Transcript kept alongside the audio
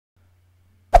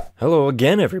Hello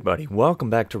again, everybody.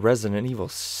 Welcome back to Resident Evil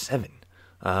 7.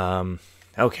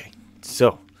 Okay,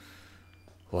 so,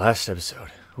 last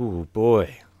episode. Ooh,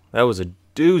 boy. That was a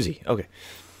doozy. Okay.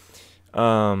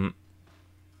 Um,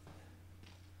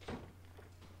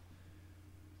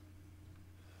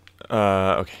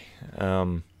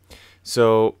 okay.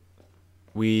 So,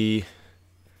 we'd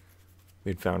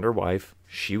found her wife.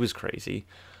 She was crazy.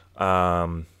 We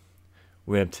went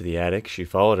up to the attic. She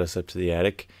followed us up to the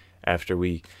attic after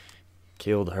we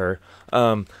killed her.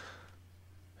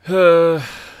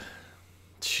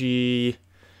 She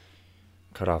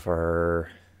cut off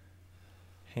our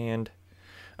hand.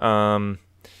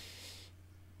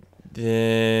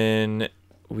 Then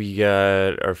we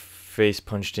got our face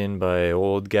punched in by an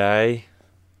old guy,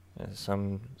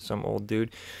 some old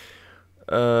dude.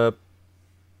 Looks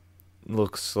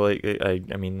like I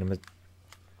mean I'm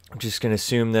just gonna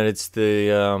assume that it's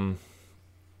the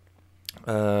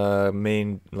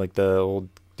main, like, the old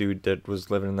dude that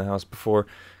was living in the house before,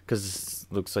 because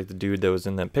it looks like the dude that was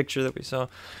in that picture that we saw.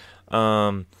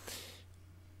 And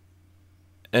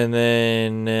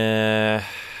then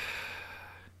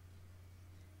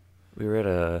we were at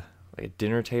a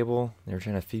dinner table. They were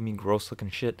trying to feed me gross looking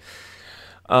shit.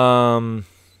 They had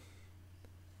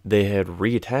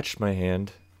reattached my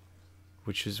hand,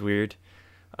 which was weird.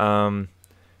 Then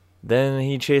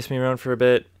he chased me around for a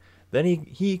bit. Then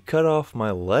he cut off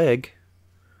my leg,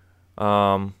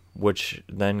 which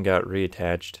then got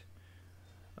reattached.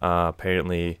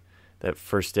 Apparently, that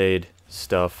first aid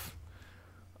stuff,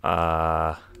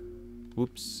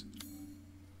 whoops,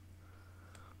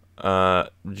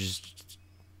 just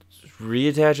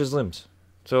reattaches limbs.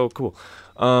 So cool.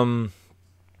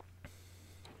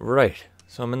 Right.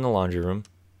 So I'm in the laundry room.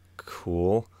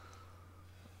 Cool.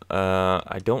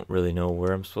 I don't really know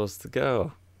where I'm supposed to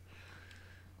go.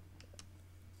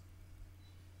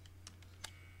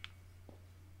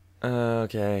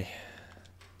 Okay.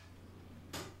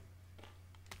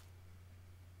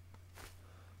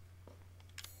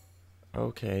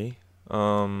 Okay.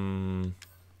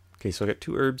 Okay, so I got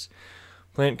 2 herbs.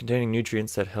 Plant containing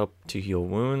nutrients that help to heal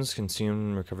wounds. Consume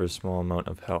and recover a small amount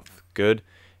of health. Good.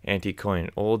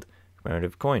 Anti-coin. Old.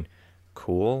 Commemorative coin.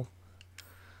 Cool.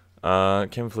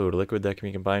 Chem fluid. A liquid that can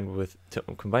be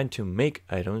combined to make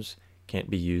items. Can't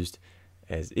be used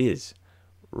as is.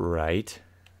 Right.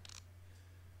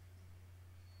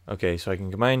 Okay, so I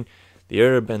can combine the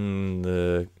herb and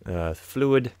the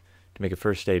fluid to make a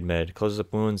first aid med. Closes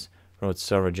up wounds, promotes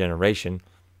cell regeneration,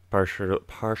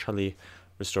 partially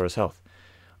restores health.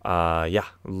 Yeah,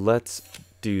 let's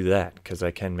do that, because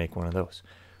I can make one of those.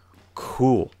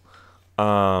 Cool.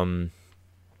 Ooh,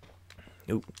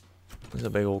 there's a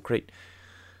big old crate.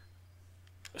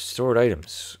 Stored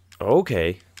items.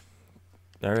 Okay.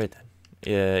 Alright then.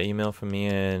 Yeah, email from me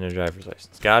and a driver's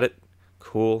license. Got it.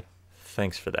 Cool.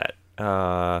 Thanks for that.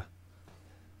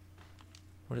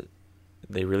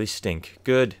 They really stink.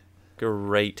 Good.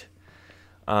 Great.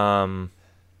 Hang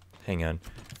on.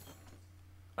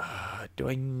 Do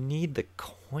I need the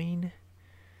coin?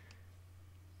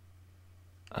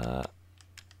 I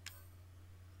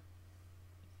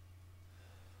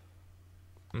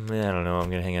don't know. I'm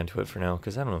gonna hang on to it for now,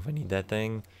 because I don't know if I need that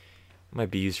thing. It might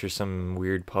be used for some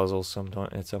weird puzzle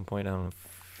at some point. I don't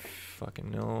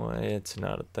fucking know. It's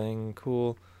not a thing.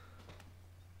 Cool.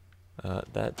 Oh,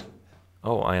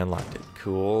 I unlocked it.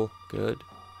 Cool. Good.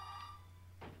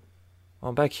 Oh,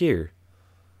 I'm back here.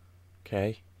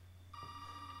 Okay.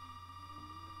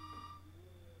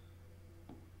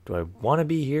 Do I want to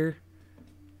be here?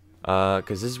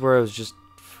 Because this is where I was just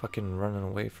fucking running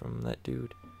away from that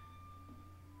dude.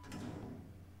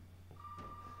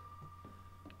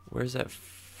 Where's that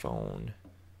phone?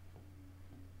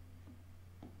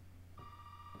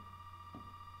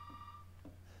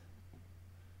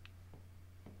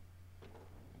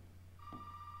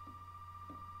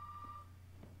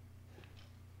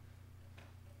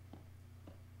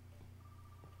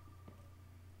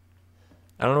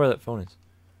 I don't know where that phone is.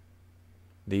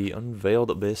 The Unveiled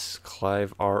Abyss,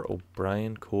 Clive R.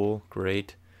 O'Brien. Cool,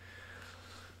 great.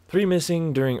 3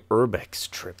 missing during Urbex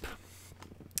trip.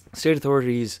 State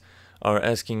authorities are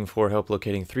asking for help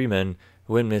locating 3 men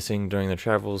who went missing during their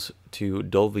travels to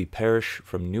Dulvey Parish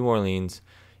from New Orleans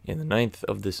on the 9th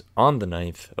of this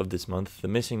month. The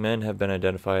missing men have been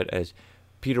identified as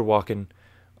Peter Walken,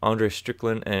 Andre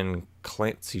Strickland, and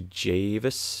Clancy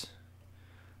Javis.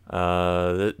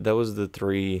 That was the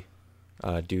 3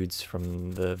 dudes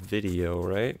from the video,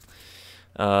 right?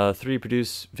 3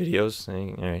 produced videos,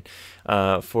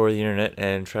 for the internet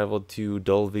and traveled to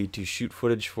Dulvey to shoot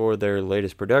footage for their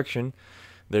latest production.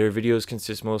 Their videos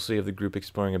consist mostly of the group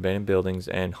exploring abandoned buildings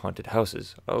and haunted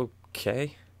houses.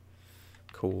 Okay.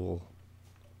 Cool.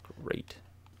 Great.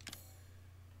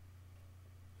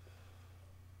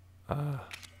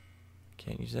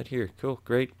 Can't use that here. Cool.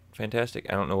 Great. Fantastic.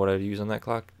 I don't know what I'd use on that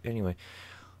clock anyway.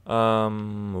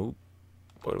 What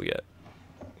do we got?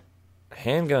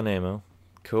 Handgun ammo.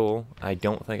 Cool. I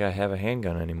don't think I have a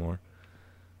handgun anymore.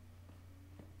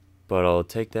 But I'll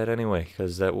take that anyway,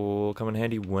 because that will come in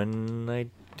handy when I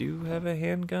do have a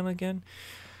handgun again.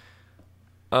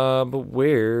 But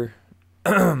where...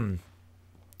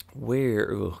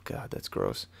 where... Oh, God, that's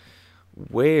gross.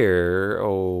 Where...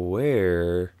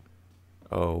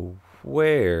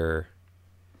 where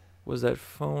was that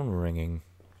phone ringing?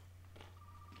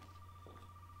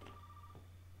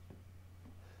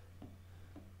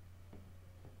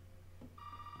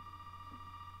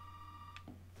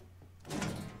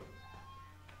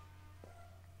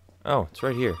 Oh, it's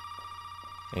right here.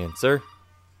 Answer.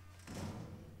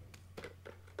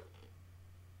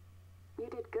 You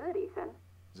did good, Ethan.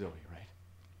 Zoe, right?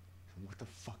 What the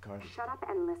fuck are they? Shut up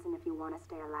and listen if you want to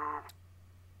stay alive.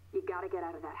 You gotta get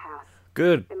out of that house.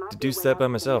 Good. It might be Deduce way that out by to the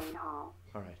myself. main hall.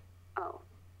 All right. Oh,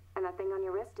 and that thing on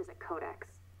your wrist is a codex.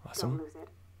 Awesome. Don't lose it.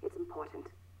 It's important.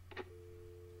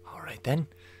 Alright then.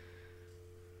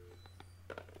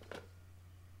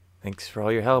 Thanks for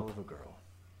all your help. Hell of a girl.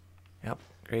 Yep,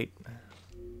 great.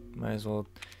 Might as well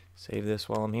save this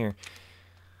while I'm here.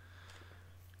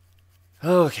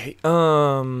 Okay,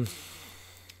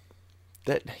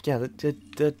 that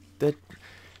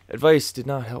advice did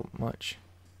not help much.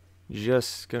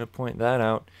 Just gonna point that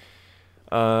out.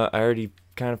 I already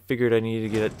kind of figured I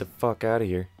needed to get the fuck out of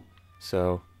here.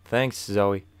 So, thanks,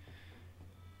 Zoe.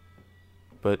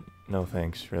 But no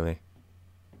thanks, really.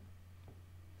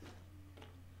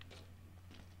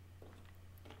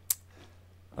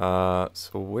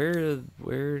 So where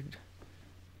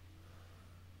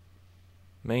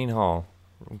main hall.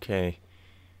 Okay.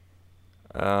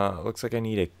 Looks like I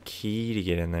need a key to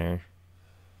get in there.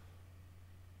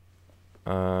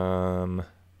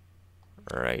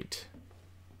 Right.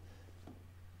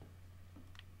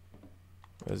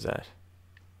 What is that?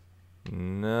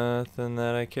 Nothing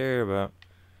that I care about.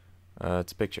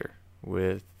 It's a picture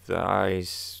with the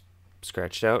eyes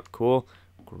scratched out. Cool.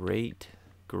 Great.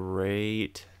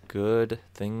 Great. Good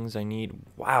things I need.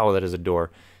 Wow, that is a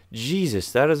door.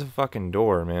 Jesus, that is a fucking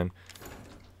door, man.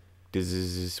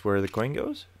 Is this where the coin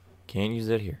goes? Can't use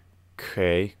that here.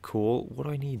 Okay, cool. What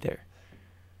do I need there?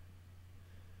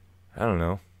 I don't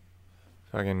know.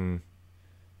 Fucking...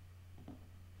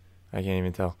 I can't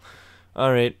even tell.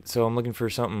 Alright, so I'm looking for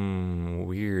something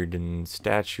weird and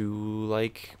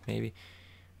statue-like, maybe.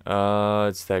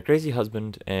 It's that crazy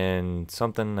husband and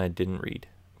something I didn't read.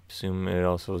 Assume it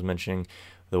also was mentioning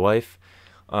the wife.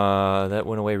 That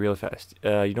went away real fast.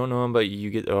 You don't know him, but you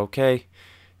get... Okay.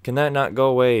 Can that not go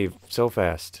away so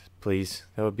fast, please?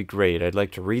 That would be great. I'd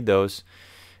like to read those.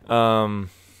 Cool.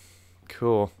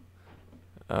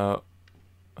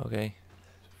 Okay.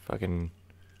 Fucking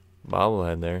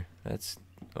bobblehead there. That's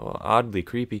oddly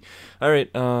creepy.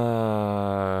 Alright,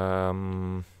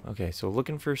 okay, so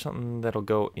looking for something that'll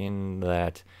go in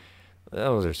that.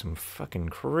 Those are some fucking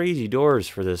crazy doors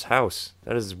for this house.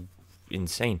 That is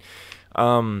insane.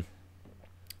 Alright,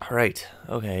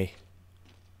 okay.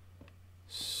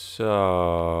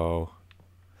 So,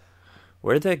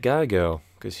 where'd that guy go?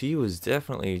 Because he was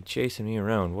definitely chasing me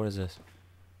around. What is this?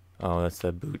 Oh, that's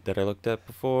that boot that I looked at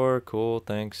before. Cool,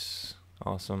 thanks.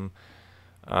 Awesome.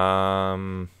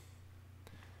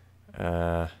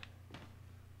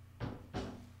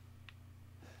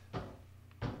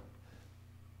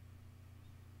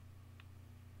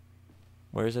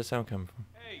 Where's that sound coming from?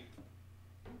 Hey,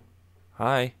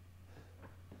 Hi.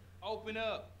 open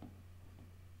up.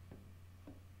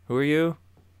 Who are you?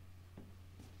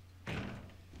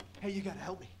 Hey, you gotta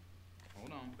help me.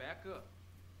 Hold on, back up.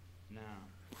 Now,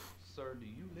 sir, do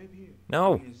you live here?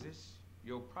 No. Is this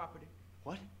your property?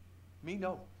 What? Me?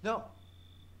 No. No.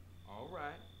 All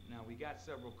right. Now, we got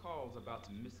several calls about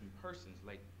some missing persons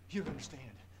lately. You don't understand.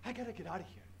 I gotta get out of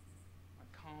here. Now,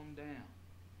 calm down.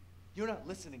 You're not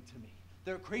listening to me.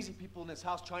 There are crazy people in this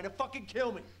house trying to fucking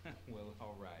kill me. Well,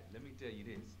 all right. Let me tell you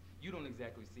this. You don't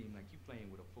exactly seem like you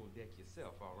playing with a full deck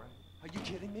yourself, all right? Are you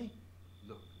kidding me?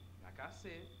 Look, like I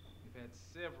said, we've had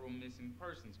several missing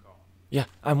persons calls. Yeah,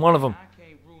 I'm one of them. I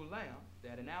can't rule out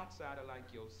that an outsider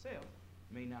like yourself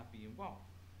may not be involved.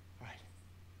 All right.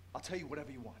 I'll tell you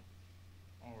whatever you want.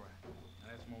 All right. Now,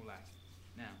 that's more like it.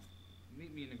 Now,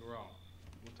 meet me in the garage.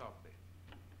 We'll talk there.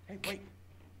 Hey, wait.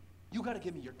 You gotta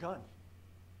give me your gun.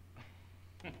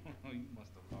 You must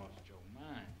have lost your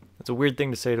mind. That's a weird thing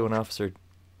to say to an officer.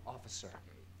 officer.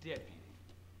 Deputy.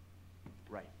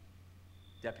 Right.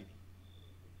 Deputy.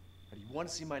 Now, do you want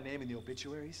to see my name in the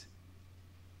obituaries?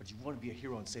 Or do you want to be a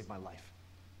hero and save my life?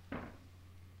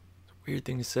 It's a weird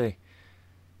thing to say.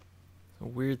 It's a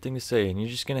weird thing to say, and you're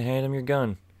just gonna hand him your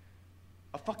gun.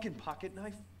 A fucking pocket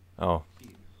knife? Oh, Here.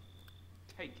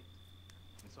 Take it.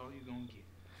 That's all you're gonna get.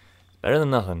 better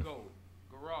than nothing. Go.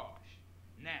 Garage.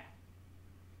 Now.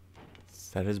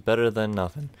 That is better than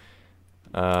nothing.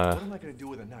 What am I gonna do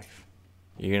with a knife?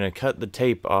 You're gonna cut the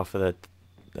tape off of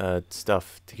that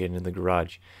stuff to get into the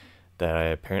garage that I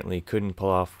apparently couldn't pull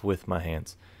off with my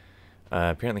hands.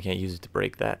 Apparently can't use it to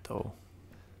break that though.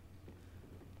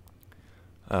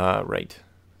 Right.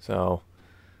 So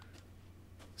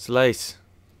slice,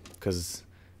 because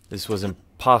this was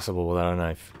impossible without a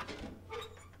knife.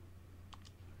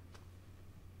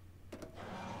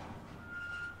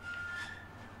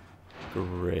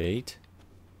 Great.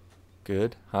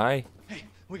 Good. Hi. Hey,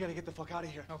 we gotta get the fuck out of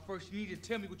here. Now, first, you need to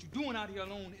tell me what you're doing out here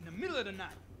alone in the middle of the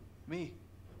night. Me?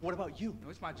 What about you? No,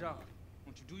 it's my job.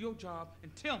 Won't you do your job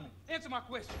and tell me? Answer my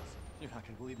questions. You're not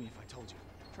gonna believe me if I told you.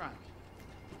 Try me.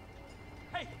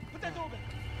 Hey, put that door back.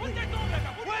 Put that door back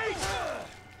up. Wait!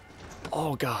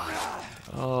 Oh God.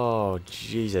 Oh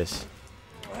Jesus.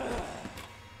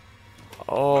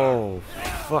 Oh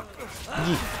fuck.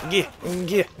 He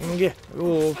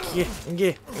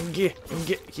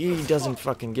doesn't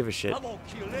fucking give a shit.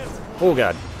 Oh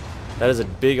God. That is a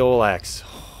big ol' axe.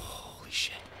 Holy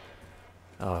shit.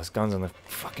 Oh, his gun's on the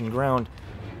fucking ground.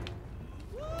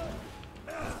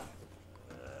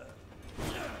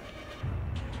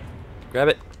 Grab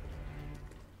it.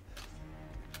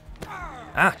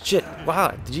 Ah, shit.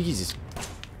 Wow. Jesus.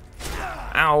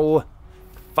 Ow.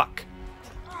 Fuck.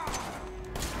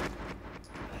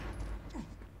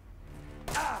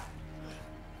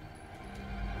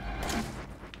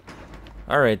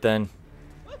 Alright then.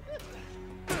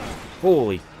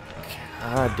 Holy.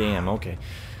 God damn. Okay.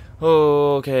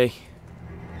 Okay.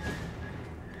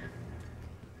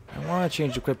 I want to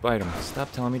change the equipped item.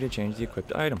 Stop telling me to change the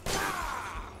equipped item.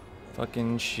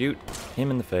 Fucking shoot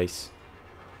him in the face.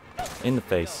 In the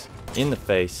face. In the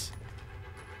face.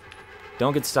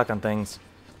 Don't get stuck on things.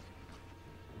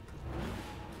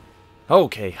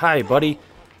 Okay, hi, buddy.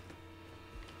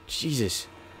 Jesus.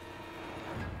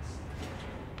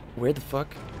 Where the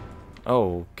fuck?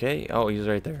 Oh, okay. Oh, he's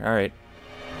right there. Alright.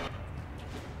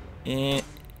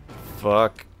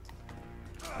 Fuck.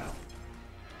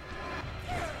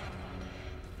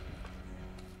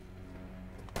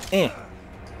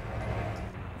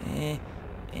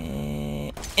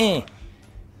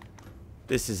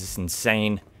 This is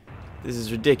insane. This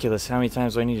is ridiculous. How many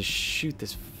times do I need to shoot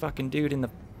this fucking dude in the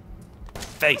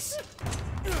face?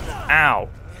 Ow.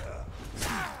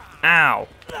 Ow.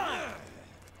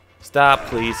 Stop,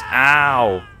 please.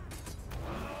 Ow.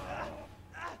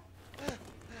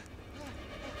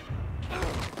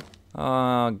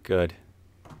 Oh, good.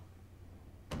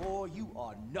 Boy, you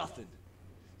are nothing.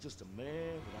 Just a man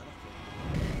without a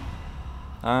friend.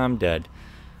 I'm dead.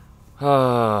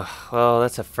 Oh, well,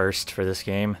 that's a first for this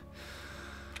game.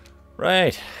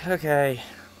 Right, okay.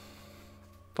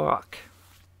 Fuck.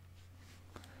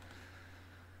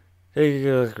 Take a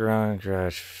look around the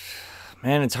garage.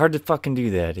 Man, it's hard to fucking do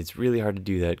that. It's really hard to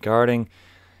do that. Guarding.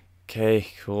 Okay,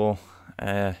 cool.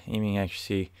 Aiming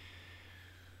accuracy.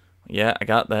 Yeah, I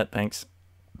got that, thanks.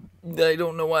 I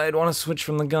don't know why I'd want to switch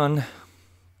from the gun.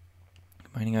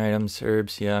 Combining items,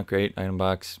 herbs, yeah, great. Item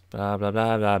box, blah, blah,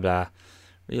 blah, blah, blah.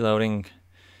 Reloading.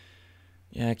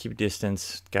 Yeah, keep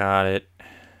distance. Got it.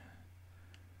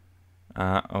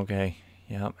 Okay.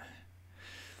 Yep.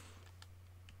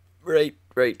 Right,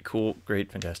 cool,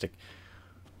 great, fantastic.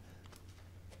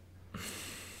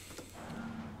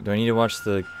 Do I need to watch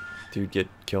the dude get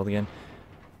killed again?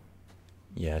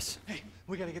 Yes. Hey,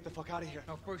 we gotta get the fuck out of here.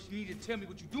 Now, first, you need to tell me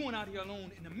what you're doing out here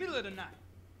alone in the middle of the night.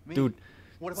 Me? Dude.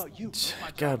 What about you?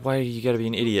 God, why you gotta be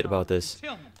an idiot about this?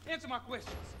 Tell me. Answer my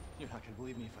questions. You're not gonna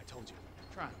believe me if I told you.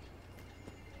 Try me.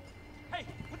 Hey,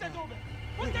 put that door back.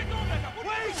 Put that door back up.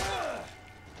 Wait!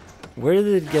 Where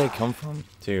did the guy come from,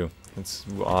 too? That's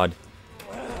odd.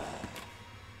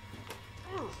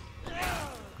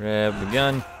 Grab the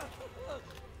gun.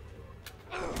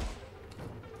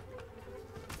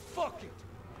 Fuck it!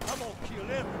 I'm gonna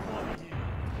kill every one of you.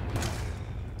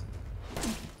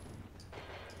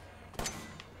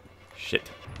 Shit.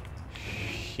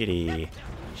 Shitty.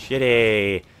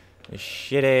 Shitty.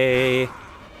 Shitty.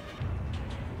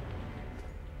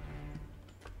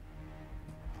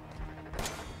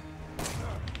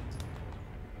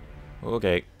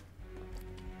 Okay.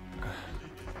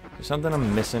 There's something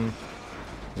I'm missing.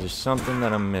 There's something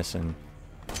that I'm missing.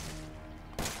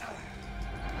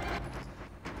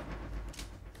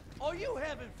 Are you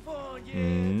having fun yet?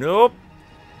 Nope.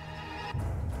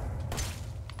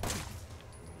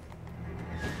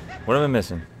 What am I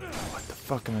missing? What the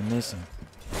fuck am I missing?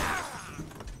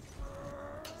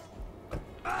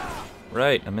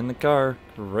 Right, I'm in the car.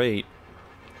 Great.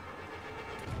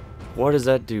 What does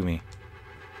that do me?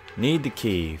 Need the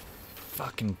key.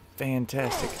 Fucking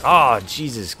fantastic. Oh,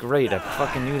 Jesus, great. I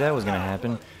fucking knew that was gonna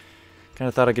happen.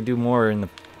 Kinda thought I could do more in the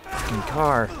fucking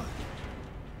car.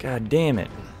 God damn it.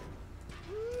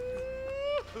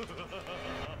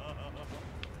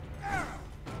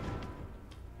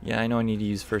 Yeah, I know I need to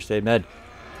use first aid med.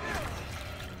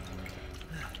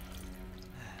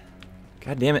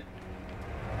 God damn it.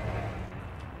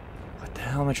 What the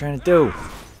hell am I trying to do?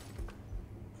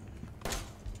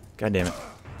 God damn it.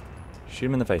 Shoot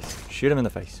him in the face. Shoot him in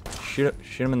the face. Shoot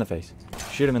him in the face.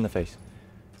 Shoot him in the face.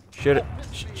 Shoot it.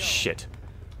 Shit.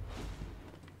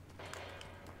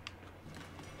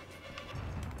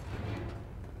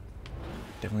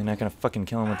 Definitely not gonna fucking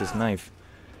kill him with this knife.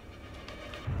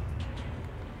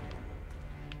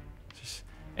 Just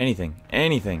anything.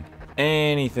 Anything.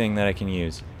 Anything that I can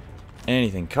use.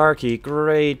 Anything. Car key.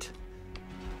 Great.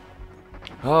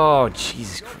 Oh,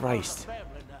 Jesus Christ.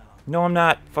 No, I'm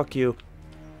not. Fuck you.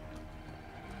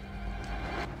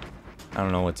 I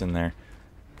don't know what's in there.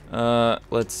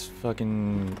 Let's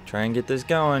fucking try and get this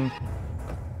going.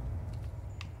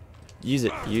 Use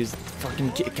it. Use the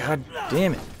fucking key. God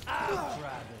damn it.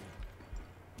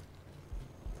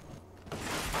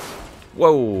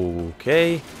 Whoa,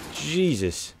 okay.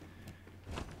 Jesus.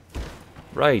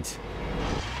 Right.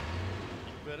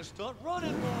 Better start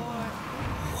running, boy.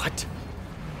 What?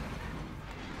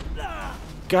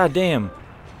 God damn.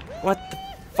 What the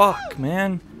fuck,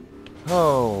 man?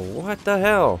 Oh, what the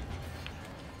hell?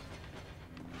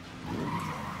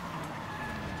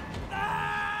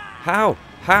 How?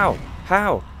 How?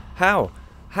 How? How?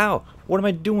 How? What am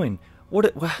I doing?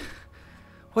 What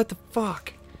the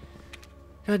fuck?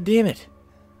 God damn it.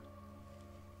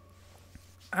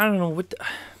 I don't know what the...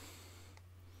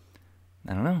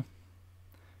 I don't know.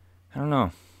 I don't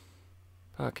know.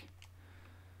 Fuck.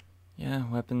 Yeah,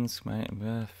 weapons, my...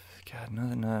 God,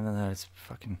 none of that is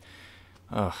fucking...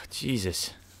 Oh,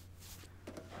 Jesus.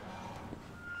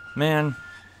 Man.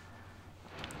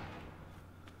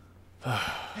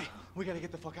 Hey, we gotta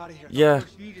get the fuck out of here. Yeah.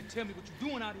 First, you need to tell me what you're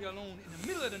doing out here alone in the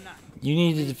middle of the night. You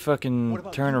needed to fucking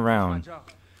turn around My job.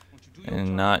 Won't you do your and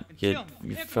job not and get tell me,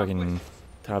 your answer my fucking question.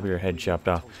 top of your head chopped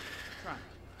off.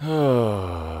 Try.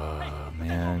 Oh,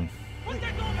 man. What's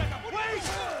that going back up?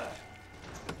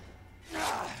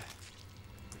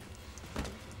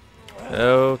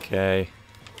 Okay.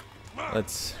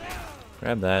 Let's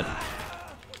grab that.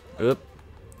 Oop.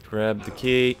 Grab the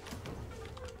key.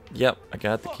 Yep, I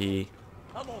got the key.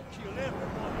 I'm gonna kill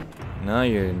everyone. No,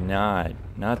 you're not.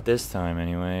 Not this time,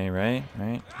 anyway. Right?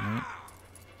 Right? Right?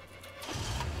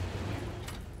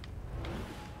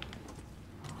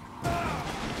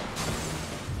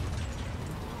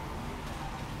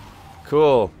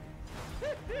 Cool.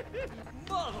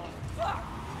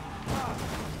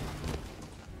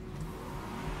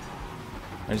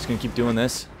 I'm just gonna keep doing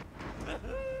this.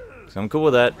 'Cause I'm cool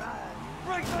with that.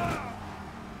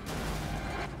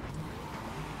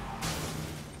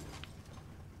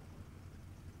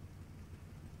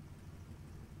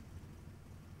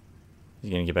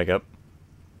 He's gonna get back up.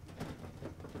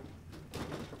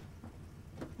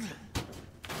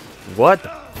 What the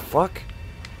fuck?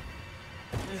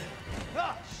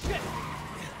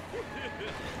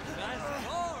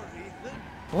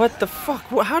 What the fuck?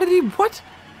 How did he... What?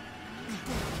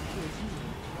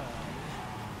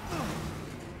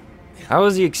 How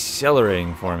is he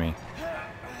accelerating for me?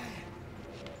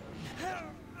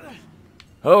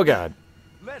 Oh god.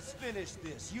 Let's finish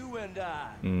this, you and I.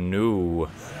 No.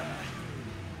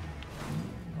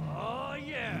 Oh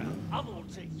yeah, I'm gonna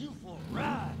take you for a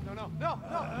ride.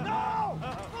 No!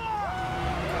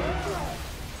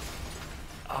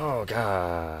 Oh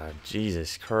god.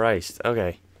 Jesus Christ.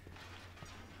 Okay.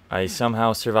 I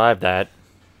somehow survived that.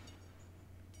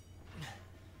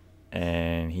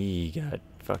 And he got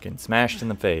fucking smashed in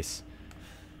the face.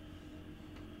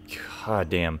 God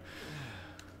damn.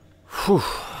 Whew.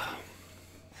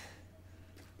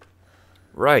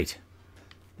 Right.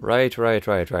 Right.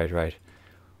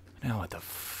 Now what the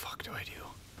fuck do I do?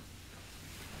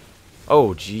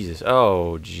 Oh, Jesus.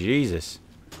 Oh, Jesus.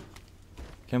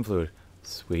 Chem fluid.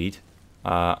 Sweet.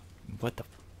 What the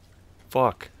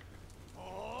fuck?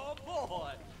 Oh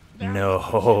boy.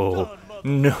 No.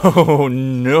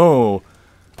 No.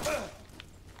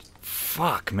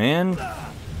 Fuck, man.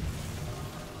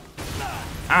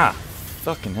 Ah,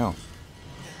 fucking hell.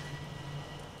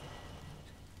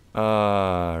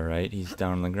 Alright, he's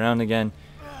down on the ground again.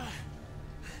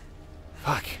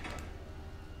 Fuck.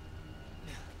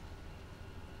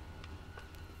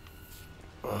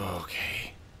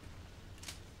 Okay.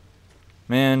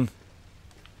 Man.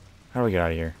 How do we get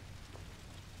out of here?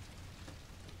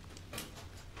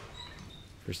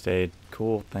 First aid.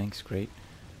 Cool, thanks, great.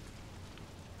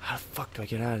 How the fuck do I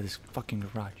get out of this fucking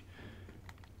garage?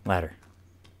 Ladder.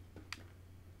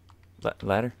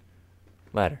 Ladder?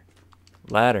 Ladder.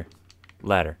 Ladder.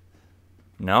 Ladder.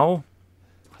 No?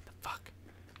 What the fuck?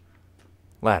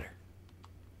 Ladder.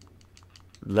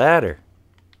 Ladder.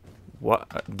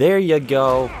 What? There you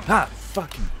go. Ah,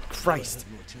 fucking Christ.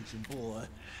 Your attention, boy.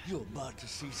 You're about to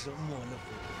see something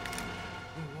wonderful.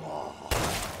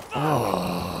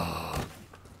 Oh.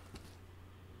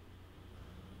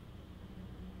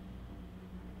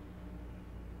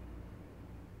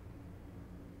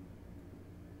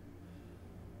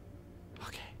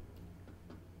 Okay.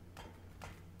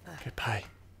 Goodbye.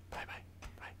 Bye bye.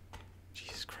 Bye.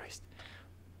 Jesus Christ.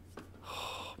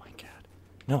 Oh my God.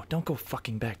 No, don't go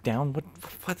fucking back down. What?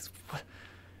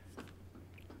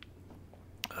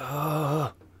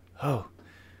 Oh. Oh.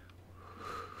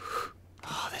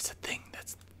 Oh, that's a thing.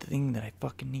 That's the thing that I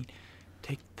fucking need.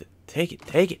 Take it.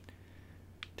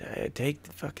 Take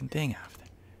the fucking thing off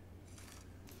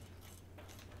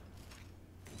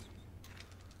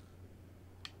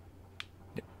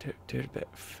there. Turn it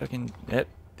back. Fucking. Yep.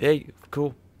 Hey,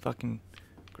 cool. Fucking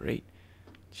great.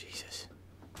 Jesus.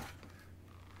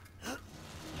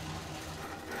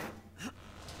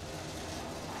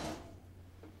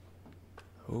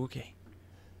 Okay.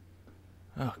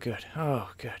 Oh, good. Oh,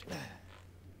 good.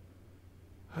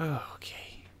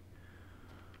 Okay.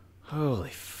 Holy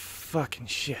fucking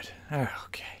shit.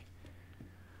 Okay.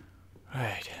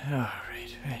 Right.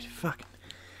 Alright. Right. Fucking.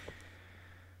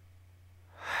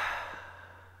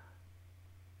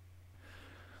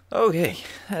 Okay.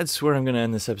 That's where I'm going to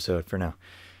end this episode for now.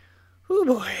 Oh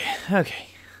boy. Okay.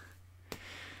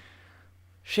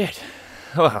 Shit.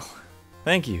 Well,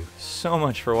 thank you so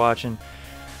much for watching.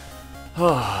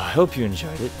 Oh, I hope you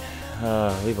enjoyed it.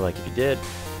 Leave a like if you did.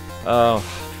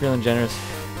 Feeling generous,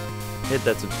 hit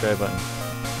that subscribe button.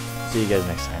 See you guys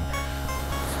next time.